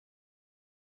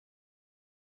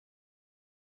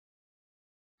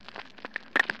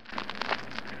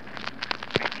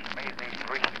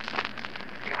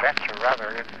rather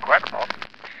incredible.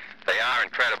 They are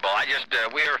incredible.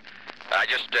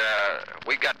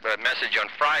 We got a message on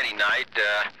Friday night,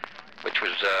 which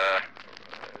was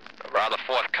rather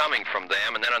forthcoming from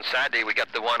them, and then on Saturday we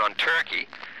got the one on Turkey.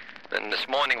 Then this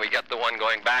morning we got the one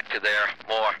going back to their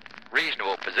more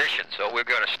reasonable position. So we're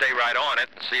going to stay right on it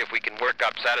and see if we can work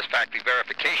up satisfactory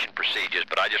verification procedures.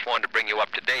 But I just wanted to bring you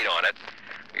up to date on it.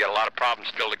 We got a lot of problems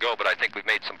still to go, but I think we've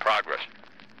made some progress.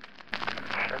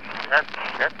 That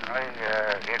certainly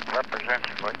it represents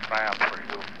a great triumph for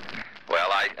you. Well,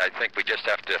 I think we just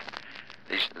have to,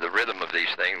 the rhythm of these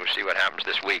things, we'll see what happens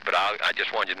this week. But I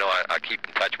just wanted you to know I'll keep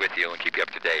in touch with you and keep you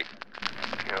up to date.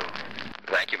 Thank you.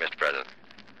 Thank you, Mr. President.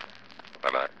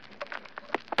 Bye-bye.